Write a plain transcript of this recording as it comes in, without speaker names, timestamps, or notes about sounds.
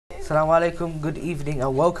Assalamu alaikum, good evening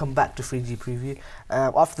and welcome back to 3G Preview.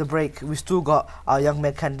 After the break, we've still got our young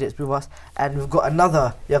men candidates with us, and we've got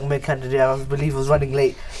another young men candidate. I believe was running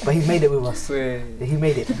late, but he made it with us. He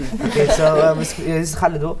made it. Okay, so this is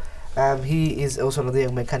Khalido. He is also another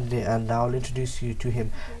young man candidate, and I'll introduce you to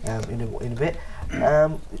him in a bit.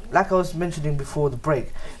 Like I was mentioning before the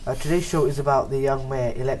break, today's show is about the young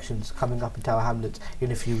mayor elections coming up in Tower Hamlets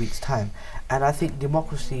in a few weeks' time. And I think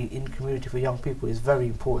democracy in community for young people is very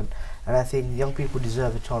important. And I think young people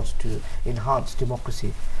deserve a chance to enhance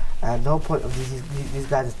democracy. And the whole point of these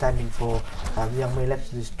guys are standing for the young mayor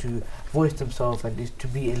elections is to voice themselves and is to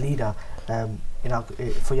be a leader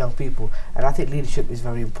for young people. And I think leadership is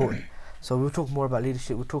very important. So we'll talk more about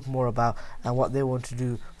leadership, we'll talk more about what they want to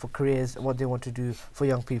do for careers and what they want to do for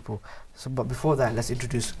young people. So, but before that, let's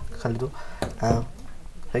introduce Khalido.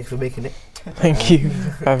 Thank you for making it. Thank you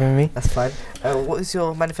for having me. That's fine. What is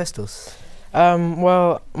your manifestos?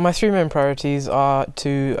 Well, my three main priorities are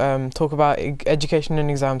to talk about education and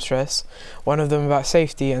exam stress, one of them about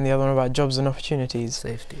safety and the other one about jobs and opportunities.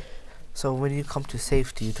 Safety. So when you come to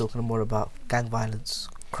safety, you're talking more about gang violence,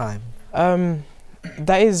 crime?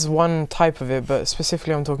 That is one type of it, but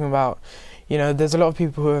specifically I'm talking about, you know, there's a lot of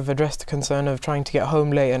people who have addressed the concern of trying to get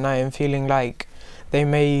home late at night and feeling like they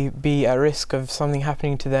may be at risk of something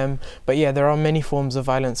happening to them. But yeah, there are many forms of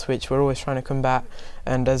violence which we're always trying to combat,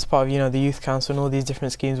 and as part of, you know, the youth council and all these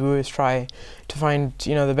different schemes, we always try to find,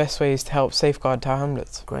 you know, the best ways to help safeguard Tower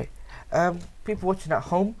Hamlets. Great. People watching at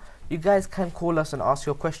home, you guys can call us and ask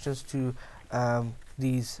your questions to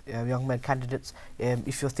these young men candidates.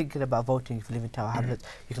 If you're thinking about voting, if you live in Tower Hamlets,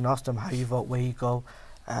 you can ask them how you vote, where you go.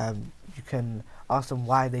 You can ask them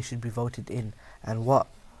why they should be voted in and what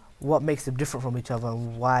makes them different from each other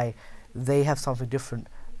and why they have something different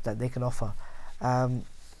that they can offer.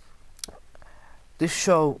 This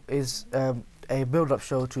show is a build-up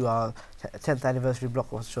show to our 10th anniversary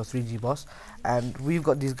blockbuster show 3G Boss, and we've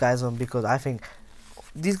got these guys on because I think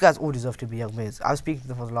these guys all deserve to be young mayors. I was speaking to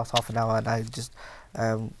them for the last half an hour and I just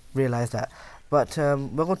realised that. But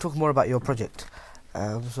we're going to talk more about your project.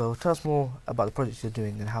 So tell us more about the project you're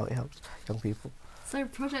doing and how it helps young people. So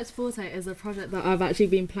Project Forte is a project that I've actually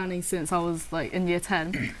been planning since I was like in year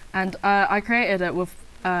 10, and I created it with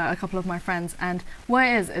a couple of my friends, and what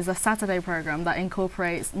it is a Saturday programme that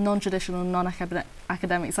incorporates non-traditional,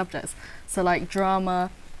 non-academic subjects, so like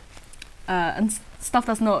drama and stuff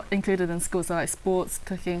that's not included in school, so like sports,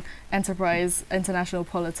 cooking, enterprise, international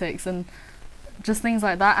politics, and just things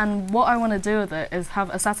like that. And what I want to do with it is have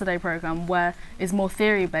a Saturday programme where it's more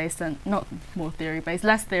theory-based and not more theory-based,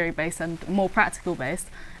 less theory-based and more practical-based,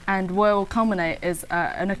 and what will culminate is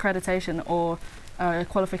an accreditation or a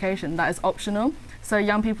qualification that is optional, so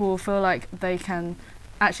young people will feel like they can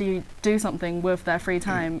actually do something with their free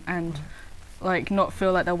time and like not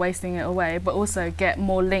feel like they're wasting it away, but also get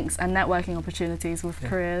more links and networking opportunities with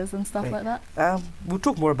careers and stuff like that. We'll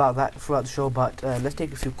talk more about that throughout the show, but let's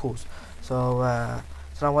take a few calls. So,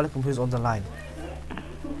 Assalamu alaikum, who's on the line?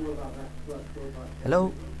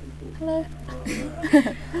 Hello? Hello.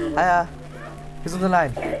 Hiya. Who's on the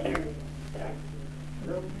line?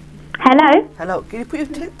 Hello? Hello. Can you put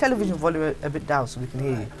your television volume a bit down so we can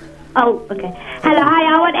hear you? Oh, okay. Hello,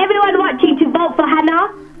 hi. I want everyone watching to vote for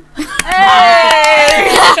Hannah. Hey!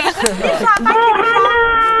 Vote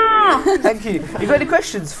Hannah! Thank you. You got any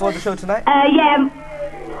questions for the show tonight? Yeah.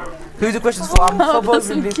 Who's the questions for? For both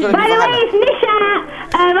of these. By the way, it's Nisha.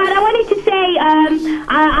 And I wanted to say,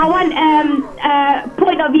 I want a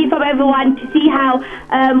point of view from everyone to see how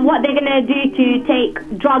what they're gonna do to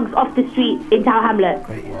take drugs off the streets in Tower Hamlets.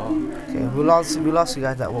 Great. Okay, we'll ask you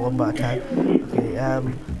guys that one by a time. Okay.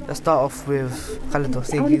 Let's start off with Khalido. I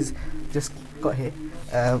think he's just got here.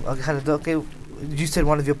 Okay, Khalido. Okay, you said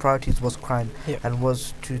one of your priorities was crime and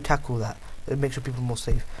was to tackle that and make sure people are more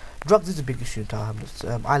safe. Drugs is a big issue in Tower Hamlets.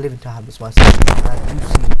 I live in Tower Hamlets myself, and I do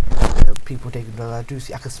see people taking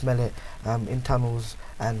drugs. I can smell it in tunnels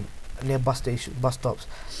and near bus stops.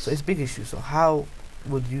 So it's a big issue. So how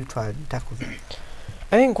would you try and tackle that?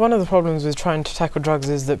 I think one of the problems with trying to tackle drugs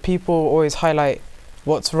is that people always highlight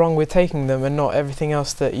what's wrong with taking them and not everything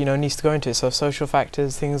else that, you know, needs to go into it. So social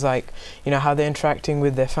factors, things like, you know, how they're interacting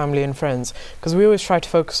with their family and friends, because we always try to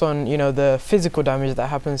focus on, you know, the physical damage that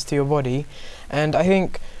happens to your body. And I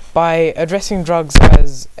think by addressing drugs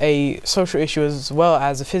as a social issue as well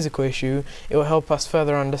as a physical issue, it will help us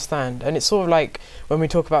further understand. And it's sort of like when we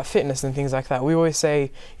talk about fitness and things like that, we always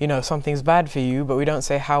say, you know, something's bad for you, but we don't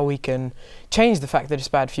say how we can change the fact that it's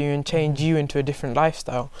bad for you and change you into a different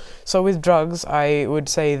lifestyle. So with drugs, I would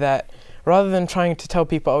say that rather than trying to tell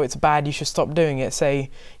people, oh, it's bad, you should stop doing it, say,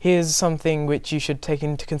 here's something which you should take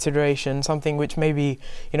into consideration, something which may be,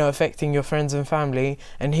 you know, affecting your friends and family,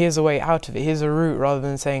 and here's a way out of it, here's a route, rather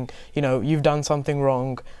than saying, you know, you've done something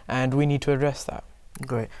wrong and we need to address that.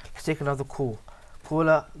 Great. Let's take another call.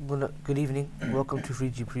 Caller, good evening. Welcome to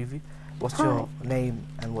 3G Preview. What's your name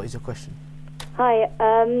and what is your question? Hi,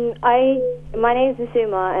 my name is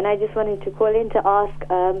Nasuma, and I just wanted to call in to ask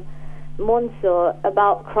Mansour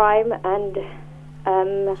about crime and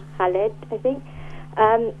Khalid, I think.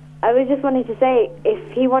 I was just wanting to say,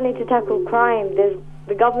 if he wanted to tackle crime,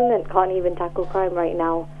 the government can't even tackle crime right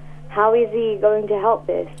now. How is he going to help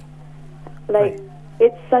this? Like,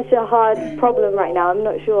 it's such a hard problem right now. I'm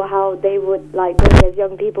not sure how they would, like, we as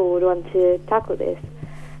young people would want to tackle this.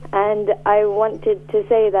 And I wanted to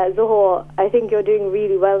say that, Zohor, I think you're doing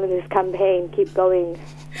really well in this campaign. Keep going.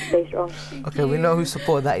 Stay strong. Okay, we know whose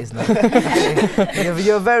support that is now.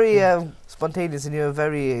 You're very spontaneous and you're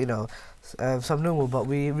very, you know, subnormal, but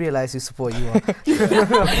we realise whose support you are.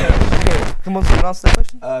 Okay, come on, can answer that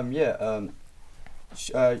question?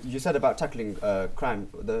 You said about tackling crime.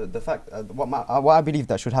 The fact, what I believe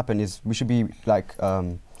that should happen is we should be like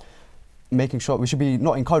making sure we should be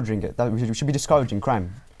not encouraging it. That we should be discouraging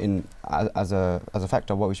crime as a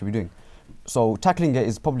factor of what we should be doing. So tackling it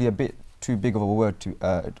is probably a bit too big of a word to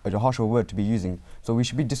a harsher word to be using. So we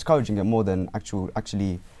should be discouraging it more than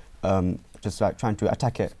actually just like trying to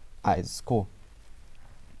attack it at its core.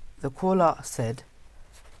 The caller said,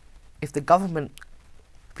 if the government,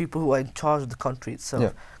 people who are in charge of the country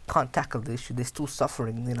itself, can't tackle the issue, they're still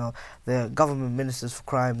suffering. You know, the government ministers for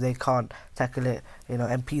crime, they can't tackle it. You know,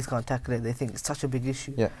 MPs can't tackle it. They think it's such a big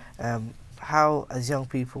issue. How, as young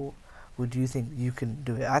people, would you think you can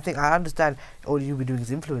do it? I understand all you'll be doing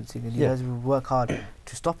is influencing, and you guys will work hard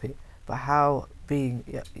to stop it. But how, being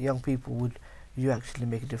young people, would you actually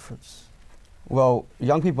make a difference? Well,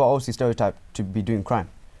 young people are obviously stereotyped to be doing crime,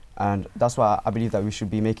 and that's why I believe that we should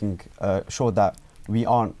be making sure that we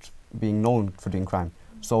aren't being known for doing crime.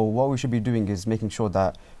 So what we should be doing is making sure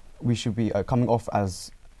that we should be coming off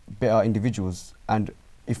as better individuals, and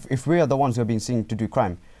if we are the ones who are being seen to do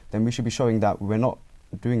crime, then we should be showing that we're not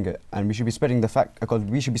doing it, and we should be spreading the fact, because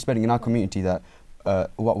we should be spreading in our community that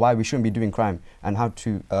why we shouldn't be doing crime and how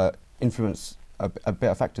to influence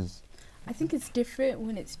better factors. I think it's different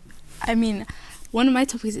when it's, I mean, one of my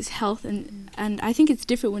topics is health, and I think it's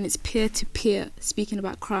different when it's peer-to-peer speaking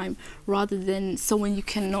about crime rather than someone you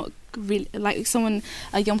cannot really, like someone,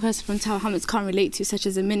 a young person from Tower Hamlets can't relate to, such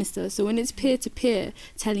as a minister. So when it's peer-to-peer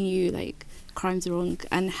telling you like crimes are wrong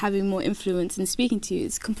and having more influence and speaking to you,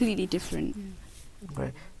 it's completely different.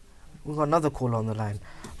 Great. We've got another caller on the line.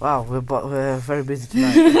 Wow, we're very busy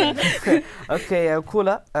tonight. Okay,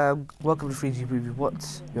 caller, welcome to 3G Preview.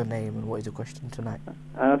 What's your name and what is your question tonight?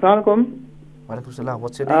 Assalamualaikum. Walaikum salam.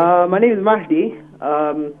 What's your name? My name is Mahdi.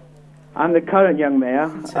 I'm the current young mayor.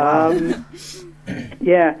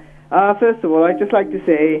 First of all, I'd just like to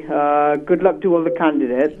say good luck to all the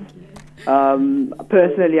candidates.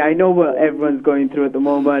 Personally, I know what everyone's going through at the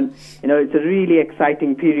moment. You know, it's a really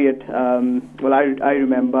exciting period. I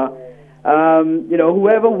remember. You know,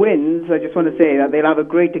 whoever wins, I just want to say that they'll have a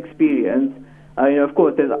great experience. You know, of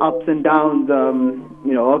course, there's ups and downs,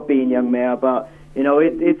 you know, of being young mayor, but, you know,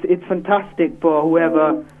 it's fantastic for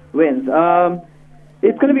whoever wins.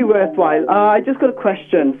 It's going to be worthwhile. I just got a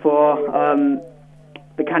question for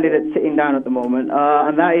the candidates sitting down at the moment,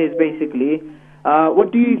 and that is basically,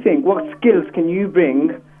 what do you think? What skills can you bring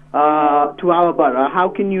to our borough? How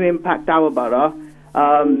can you impact our borough?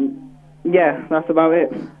 Yeah, that's about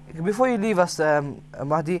it. Before you leave us,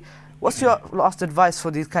 Mahdi, what's your last advice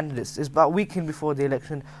for these candidates? It's about a weekend before the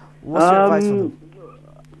election. What's your advice for them?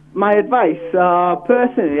 My advice,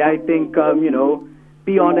 personally, I think, you know,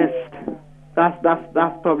 be honest. That's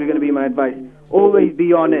probably going to be my advice. Always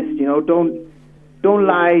be honest. You know, don't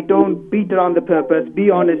lie. Don't beat around the purpose. Be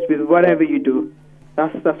honest with whatever you do.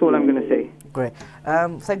 That's all I'm going to say. Great.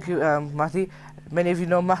 Thank you, Mahdi. Many of you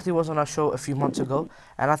know Mahdi was on our show a few months ago,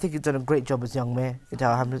 and I think he's done a great job as young mayor in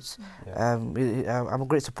Tower Hamlets. I'm a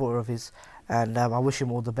great supporter of his, and I wish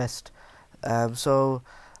him all the best. So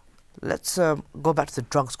let's go back to the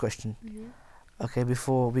drugs question. Okay,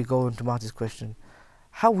 before we go into Mahdi's question.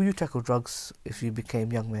 How will you tackle drugs if you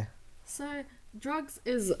became young mayor? So drugs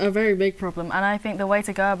is a very big problem, and I think the way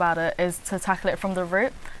to go about it is to tackle it from the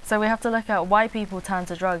root. So we have to look at why people turn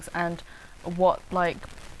to drugs and what, like,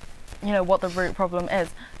 you know, what the root problem is.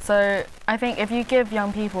 So I think if you give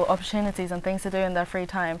young people opportunities and things to do in their free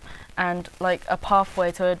time and like a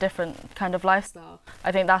pathway to a different kind of lifestyle,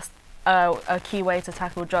 I think that's a key way to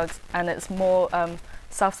tackle drugs, and it's more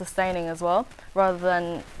self-sustaining as well, rather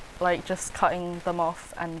than like just cutting them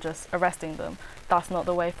off and just arresting them. That's not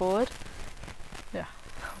the way forward. Yeah.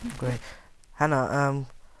 Great. Hannah,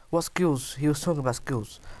 what skills, he was talking about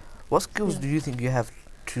skills. What skills do you think you have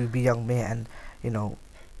to be young mayor and, you know,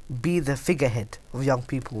 be the figurehead of young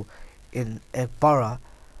people in a borough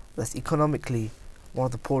that's economically one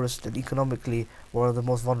of the poorest and economically one of the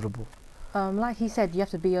most vulnerable? Like he said, you have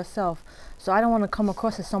to be yourself. So I don't want to come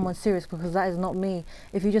across as someone serious, because that is not me.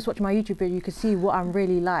 If you just watch my YouTube video, you can see what I'm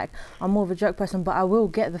really like. I'm more of a joke person, but I will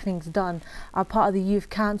get the things done. I'm part of the youth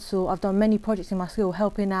council. I've done many projects in my school,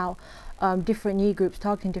 helping out different year groups,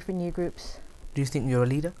 targeting different year groups. Do you think you're a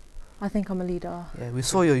leader? I think I'm a leader. Yeah, we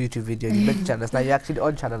saw your YouTube video. You mentioned Channel S. Now you're actually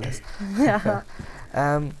on Channel S. Yeah.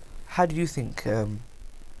 How do you think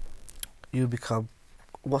you become?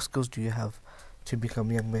 What skills do you have to become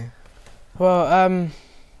young mayor? Well,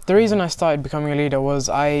 the reason I started becoming a leader was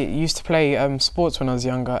I used to play sports when I was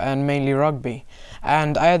younger, and mainly rugby.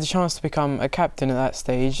 And I had the chance to become a captain at that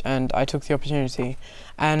stage, and I took the opportunity.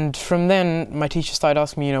 And from then, my teacher started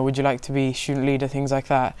asking me, you know, would you like to be student leader, things like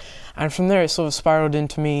that. And from there, it sort of spiraled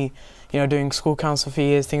into me, you know, doing school council for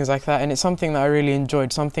years, things like that. And it's something that I really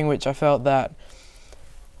enjoyed, something which I felt that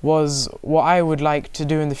was what I would like to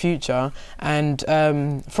do in the future. And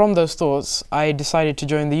from those thoughts, I decided to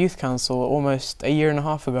join the youth council almost a year and a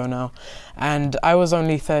half ago now. And I was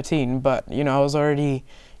only 13, but you know, I was already,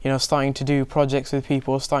 you know, starting to do projects with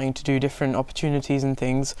people, starting to do different opportunities and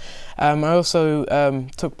things. I also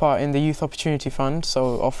took part in the Youth Opportunity Fund,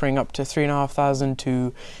 so offering up to £3,500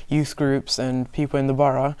 to youth groups and people in the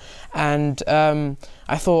borough. And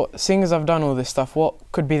I thought, seeing as I've done all this stuff, what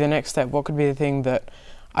could be the next step? What could be the thing that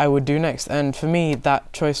I would do next? And for me,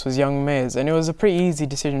 that choice was Young Mayors, and it was a pretty easy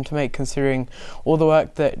decision to make, considering all the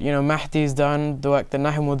work that, you know, Mahdi's done, the work that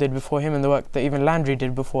Nahimul did before him, and the work that even Landry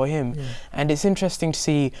did before him. Yeah. And it's interesting to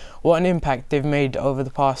see what an impact they've made over the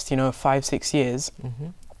past, you know, 5-6 years.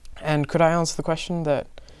 And could I answer the question that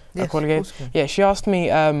a colleague gave? Yeah, she asked me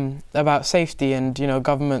about safety and, you know,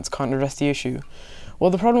 governments can't address the issue. Well,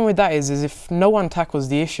 the problem with that is if no one tackles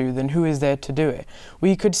the issue, then who is there to do it?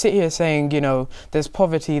 We could sit here saying, you know, there's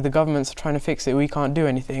poverty, the government's trying to fix it, we can't do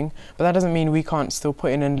anything, but that doesn't mean we can't still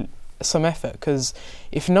put in some effort, because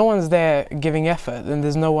if no one's there giving effort, then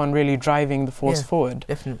there's no one really driving the force forward.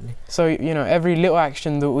 Definitely. So, you know, every little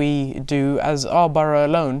action that we do as our borough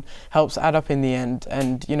alone helps add up in the end.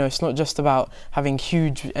 And, you know, it's not just about having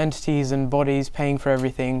huge entities and bodies paying for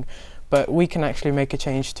everything, but we can actually make a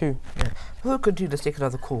change too. Yeah. We'll continue. Let's take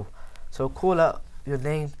another call. So call out your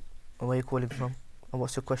name and where you're calling from, and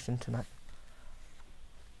what's your question tonight.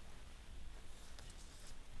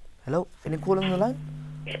 Hello? Any call on the line?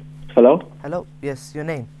 Hello? Hello? Yes, your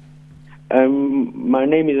name? My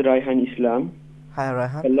name is Raihan Islam. Hi,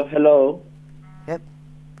 Raihan. Hello, hello. Yep.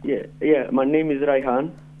 Yeah, my name is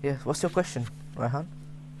Raihan. Yes, what's your question, Raihan?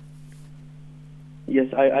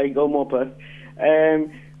 Yes, I go Moper.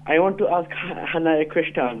 I want to ask Hannah a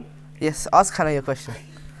question. Yes, ask Hannah your question.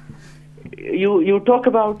 You talk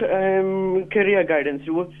about career guidance.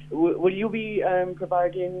 Will you be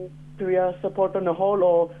providing career support on the whole,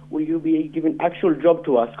 or will you be giving actual job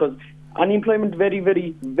to us? Because unemployment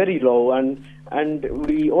very low, and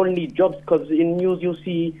we all need jobs. Because in news you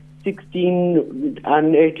see 16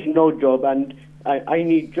 and 18 no job, and I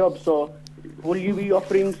need jobs. So will you be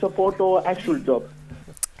offering support or actual job?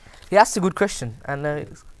 He asked a good question, and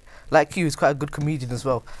like you, he's quite a good comedian as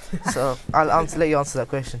well. So I'll let you answer that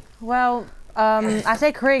question. Well, I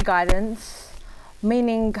say career guidance,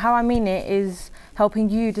 meaning how I mean it is helping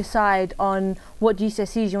you decide on what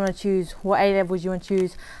GCSEs you want to choose, what A levels you want to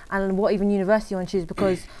choose, and what even university you want to choose.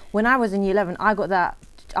 Because when I was in year 11, I got that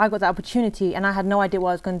opportunity, and I had no idea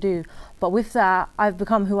what I was going to do. But with that, I've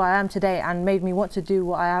become who I am today, and made me want to do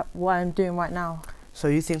what I'm doing right now. So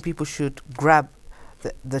you think people should grab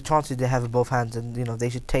the chances they have in both hands, and you know, they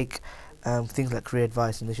should take things like career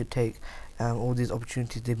advice, and they should take all these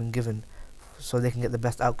opportunities they've been given, so they can get the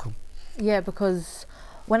best outcome. Yeah, because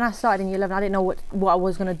when I started in year 11, I didn't know what I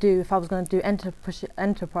was going to do, if I was going to do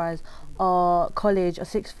enterprise or college or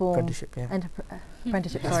sixth form. Apprenticeship, yeah.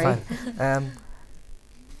 Apprenticeship, That's sorry. Fine.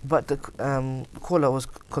 But the caller was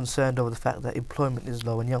concerned over the fact that employment is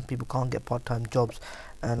low and young people can't get part-time jobs.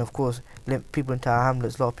 And of course, people in Tower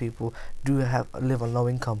Hamlets, a lot of people do live on low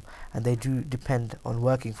income, and they do depend on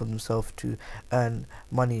working for themselves to earn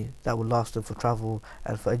money that will last them for travel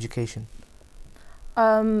and for education.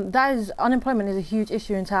 Unemployment is a huge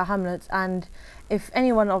issue in Tower Hamlets, and if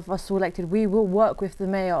any one of us elected, we will work with the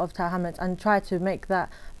mayor of Tower Hamlets and try to make that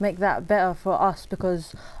better for us,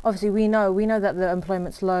 because obviously we know that the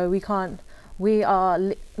employment's low. We are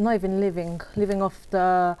not even living off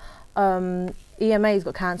the EMA's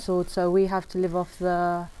got cancelled, so we have to live off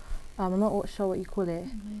the, I'm not sure what you call it.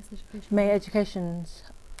 May Educations,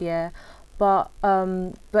 yeah. But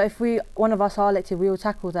if one of us are elected, we will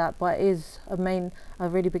tackle that. But it is a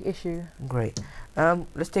really big issue. Great.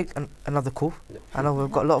 Let's take another call. I know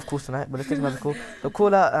we've got a lot of calls tonight, but let's take another call. The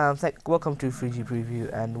caller, welcome to 3G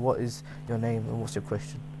Preview, and what is your name and what's your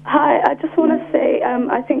question? Hi, I just want to say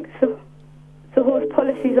I think Suhoor's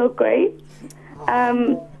policies are great.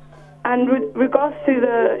 And with regards to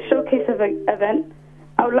the showcase event,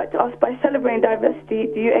 I would like to ask, by celebrating diversity,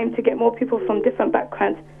 do you aim to get more people from different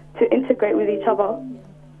backgrounds to integrate with each other?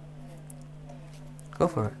 Go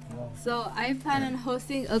for it. So I plan on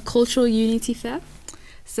hosting a cultural unity fair.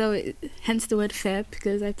 So hence the word fair,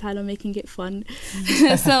 because I plan on making it fun.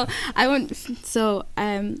 I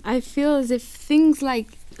feel as if things like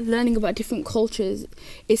learning about different cultures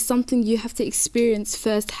is something you have to experience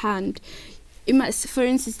firsthand. For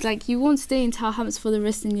instance, like, you won't stay in Tower Hamlets for the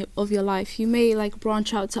rest of your life. You may like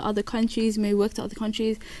branch out to other countries, you may work to other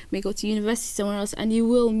countries, may go to university somewhere else, and you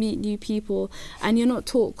will meet new people, and you're not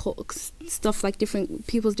taught stuff like different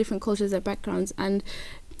people's different cultures, their backgrounds. And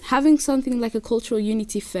having something like a cultural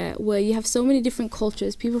unity fair where you have so many different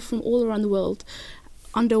cultures, people from all around the world,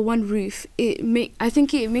 under one roof, I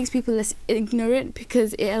think it makes people less ignorant,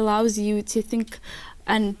 because it allows you to think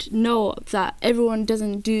and know that everyone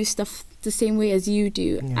doesn't do stuff the same way as you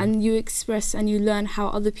do, and you express and you learn how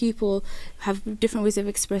other people have different ways of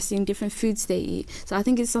expressing different foods they eat. So I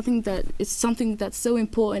think it's something that's so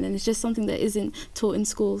important, and it's just something that isn't taught in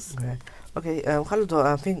schools. Okay, Khalid,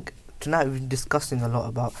 I think tonight we've been discussing a lot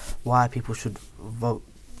about why people should vote,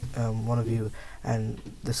 one of you, and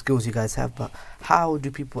the skills you guys have, but how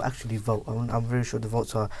do people actually vote? I'm very sure the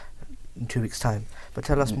votes are in 2 weeks' time, but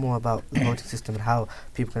tell us more about the voting system and how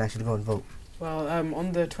people can actually go and vote. Well,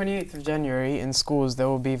 on the 28th of January in schools there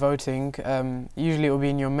will be voting. Usually it will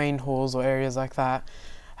be in your main halls or areas like that.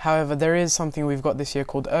 However, there is something we've got this year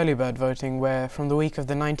called early bird voting, where from the week of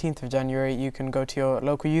the 19th of January you can go to your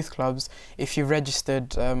local youth clubs if you've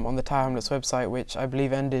registered on the Tower Hamlets website, which I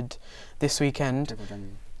believe ended this weekend.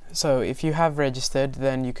 So if you have registered,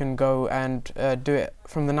 then you can go and do it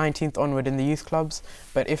from the 19th onward in the youth clubs,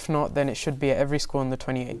 but if not, then it should be at every school on the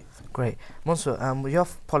 28th. Great. Mansoor,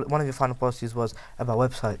 one of your final policies was about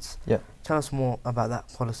websites. Yeah. Tell us more about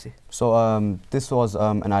that policy. So this was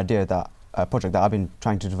an idea a project that I've been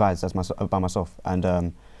trying to devise by myself,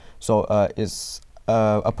 and it's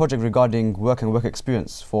a project regarding work and work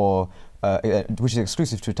experience which is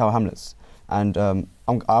exclusive to Tower Hamlets. And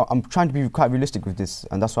I'm trying to be quite realistic with this,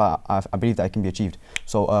 and that's why I believe that it can be achieved.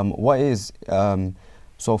 So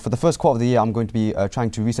so for the first quarter of the year, I'm going to be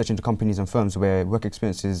trying to research into companies and firms where work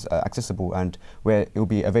experience is accessible and where it will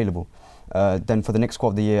be available. Then for the next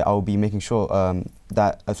quarter of the year, I'll be making sure so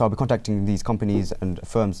I'll be contacting these companies and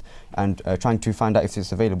firms and trying to find out if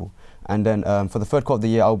it's available. And then for the third quarter of the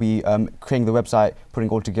year, I'll be creating the website, putting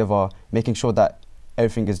it all together, making sure that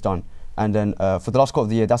everything is done. And then for the last quarter of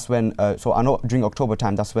the year, that's when, so I know during October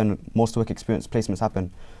time, that's when most work experience placements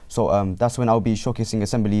happen. So that's when I'll be showcasing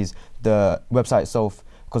assemblies, the website itself,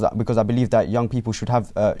 because I believe that young people should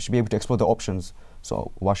be able to explore their options.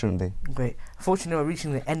 So why shouldn't they? Great. Unfortunately, we're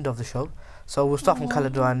reaching the end of the show. So we'll start from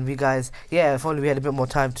Khalidwa, and we guys, if only we had a bit more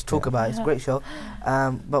time to talk about it. It's a great show.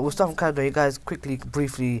 But we'll start from Khalidwa. You guys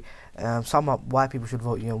briefly sum up why people should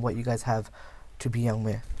vote you and what you guys have to be young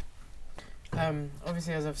mayor.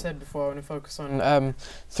 Obviously, as I've said before, I want to focus on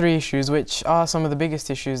 3 issues, which are some of the biggest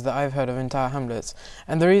issues that I've heard of in Tower Hamlets.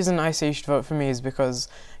 And the reason I say you should vote for me is because,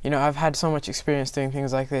 I've had so much experience doing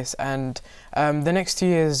things like this, and the next 2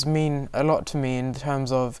 years mean a lot to me in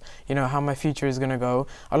terms of, how my future is going to go.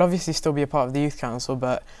 I'll obviously still be a part of the youth council,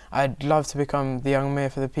 but I'd love to become the young mayor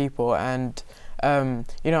for the people, and I'm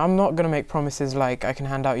not going to make promises like I can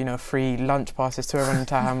hand out, free lunch passes to everyone in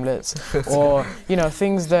Tower Hamlets, or,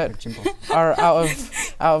 things that are out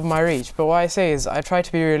of my reach. But what I say is I try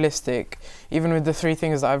to be realistic. Even with the 3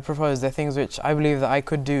 things that I've proposed, they're things which I believe that I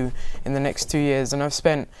could do in the next 2 years. And I've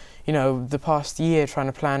spent, the past year trying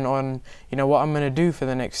to plan on, what I'm going to do for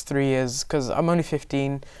the next 3 years, because I'm only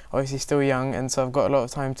 15, obviously still young, and so I've got a lot of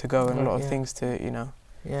time to go and a lot of things to,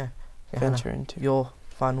 venture into. Your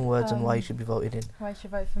final words on why you should be voted in. Why you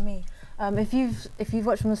should vote for me. If you've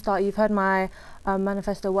watched from the start, you've heard my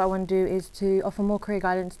manifesto. What I want to do is to offer more career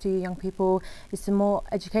guidance to young people, is to more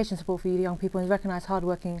education support for you young people, and recognise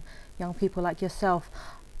hardworking young people like yourself.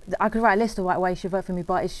 I could write a list of why you should vote for me,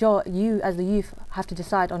 but it's sure you as the youth have to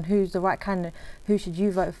decide on who's the right candidate, who should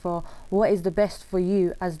you vote for, what is the best for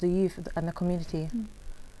you as the youth and the community.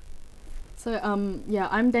 So yeah,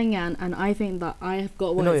 I'm Deng Yan, and I think that I have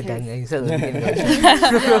got what it takes. You said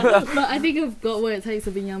that. But I think I've got what it takes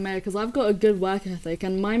to be young mayor because I've got a good work ethic,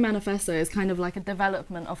 and my manifesto is kind of like a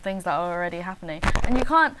development of things that are already happening. And you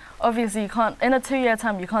can't, obviously, in a 2-year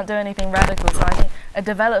term, you can't do anything radical. So I think a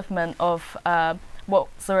development of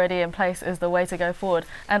what's already in place is the way to go forward.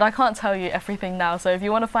 And I can't tell you everything now. So if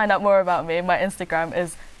you want to find out more about me, my Instagram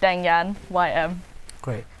is Deng Yan YM.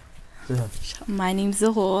 Great. My name's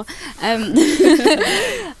Zuhur.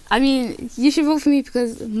 I mean, you should vote for me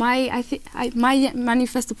because my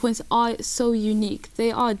manifesto points are so unique.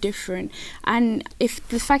 They are different, and if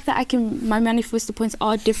the fact that my manifesto points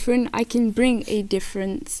are different, I can bring a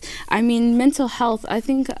difference. I mean, mental health. I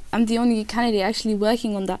think I'm the only candidate actually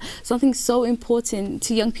working on that. Something so important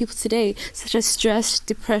to young people today, such as stress,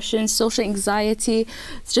 depression, social anxiety.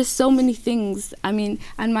 It's just so many things. I mean,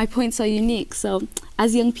 and my points are unique. So,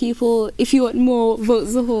 as young people, if you want more, vote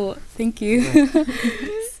Zuhur. Thank you.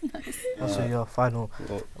 Also, your final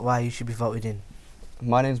why you should be voted in.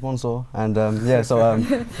 My name's Monso, and yeah, so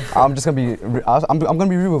I'm just gonna be I'm gonna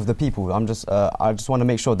be real with the people. I just want to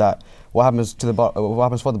make sure that what happens to the what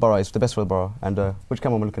happens for the borough is the best for the borough. And which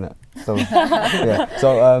camera am I looking at? So yeah,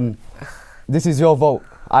 so this is your vote.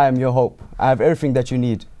 I am your hope. I have everything that you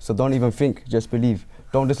need. So don't even think, just believe.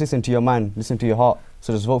 Don't just listen to your mind, listen to your heart.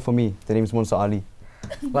 So just vote for me. The name is Monso Ali.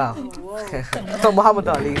 Wow. It's not Muhammad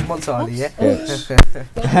Ali, it's Monso Ali, yeah?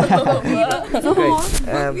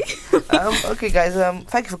 Great. Okay guys,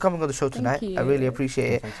 thank you for coming on the show tonight. I really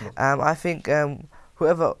appreciate it. I think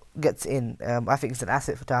whoever gets in, I think it's an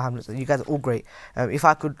asset for Tower Hamlets. You guys are all great. If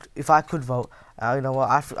I could vote, you know what,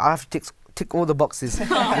 I have to tick all the boxes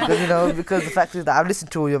because the fact is that I've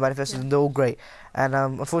listened to all your manifestos and they're all great. And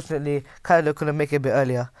unfortunately, Khaled couldn't make it a bit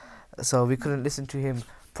earlier, so we couldn't listen to him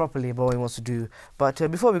properly about what he wants to do. But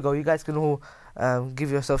before we go, you guys can all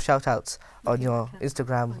give yourself shout outs on your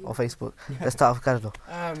Instagram or Facebook. Let's start with Khaled.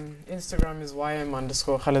 Instagram is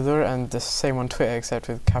ym_Khalidur, and the same on Twitter except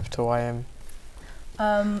with capital YM.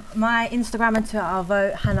 My Instagram and Twitter are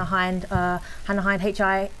vote Hannah Hind, Hannah Hind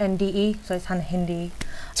HINDE, so it's Hannah Hindi.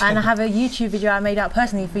 And I have a YouTube video I made out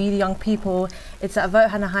personally for you, the young people. It's at Vote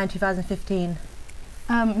Hannah Hind 2015.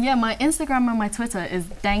 Yeah, my Instagram and my Twitter is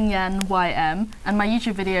Deng Yan YM, and my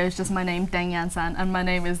YouTube video is just my name, Deng Yan San, and my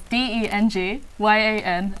name is DENGYANSAN.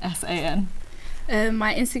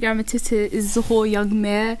 My Instagram and Twitter is Zuhur Young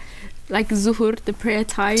Mayor, like Zuhur, the prayer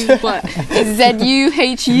time, but it's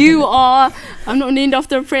ZUHUR. I'm not named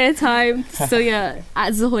after a prayer time, so yeah,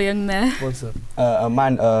 at Zuhur Young Mayor. What's up?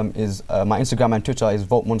 Mine is my Instagram and Twitter is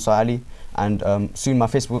Vote Monso Ali, and soon my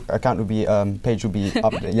Facebook account will be page will be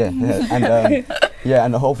up there, and yeah,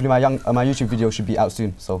 and hopefully my YouTube video should be out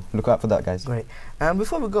soon, so look out for that, guys. Great.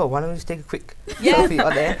 Before we go, why don't we just take a quick selfie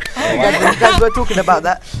on there? You guys were talking about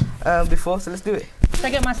that before, so let's do it. Should I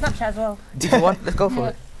get my Snapchat as well? If you want, let's go for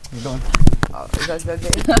it. Go on. You guys gotta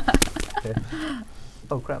get it.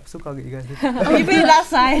 Oh crap, still can't get you guys in. Oh, you've been that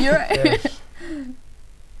side. You're right.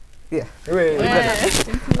 Yeah.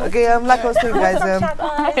 Okay, like I was saying, guys,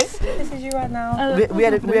 this is you right now. we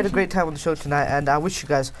had a great time on the show tonight, and I wish you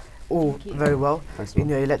guys all very well in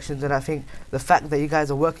your elections. And I think the fact that you guys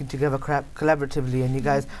are working together collaboratively, and you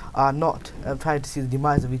guys are not trying to see the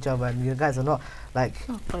demise of each other, and you guys are not like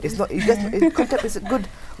it's a good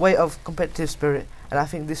way of competitive spirit. And I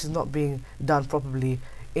think this is not being done properly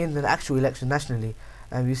in the actual election nationally.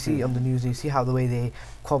 And you see on the news, you see how the way they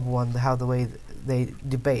quabble and how the way they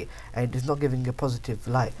debate, and it's not giving a positive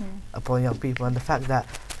light upon young people. And the fact that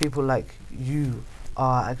people like you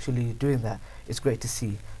are actually doing that, it's great to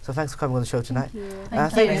see. So thanks for coming on the show tonight.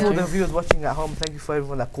 Thank you for the viewers watching at home. Thank you for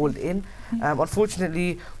everyone that called in.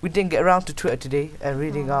 Unfortunately, we didn't get around to Twitter today and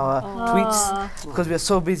reading our tweets because we are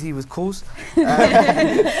so busy with calls.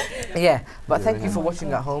 Yeah, but thank you for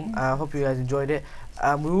watching at home. I hope you guys enjoyed it.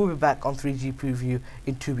 We will be back on 3G Preview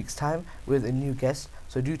in 2 weeks' time with a new guest,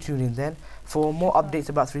 so do tune in then. For more updates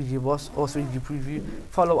about 3G Boss or 3G Preview,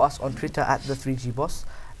 follow us on Twitter at the 3G Boss.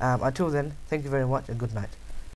 Until then, thank you very much and good night.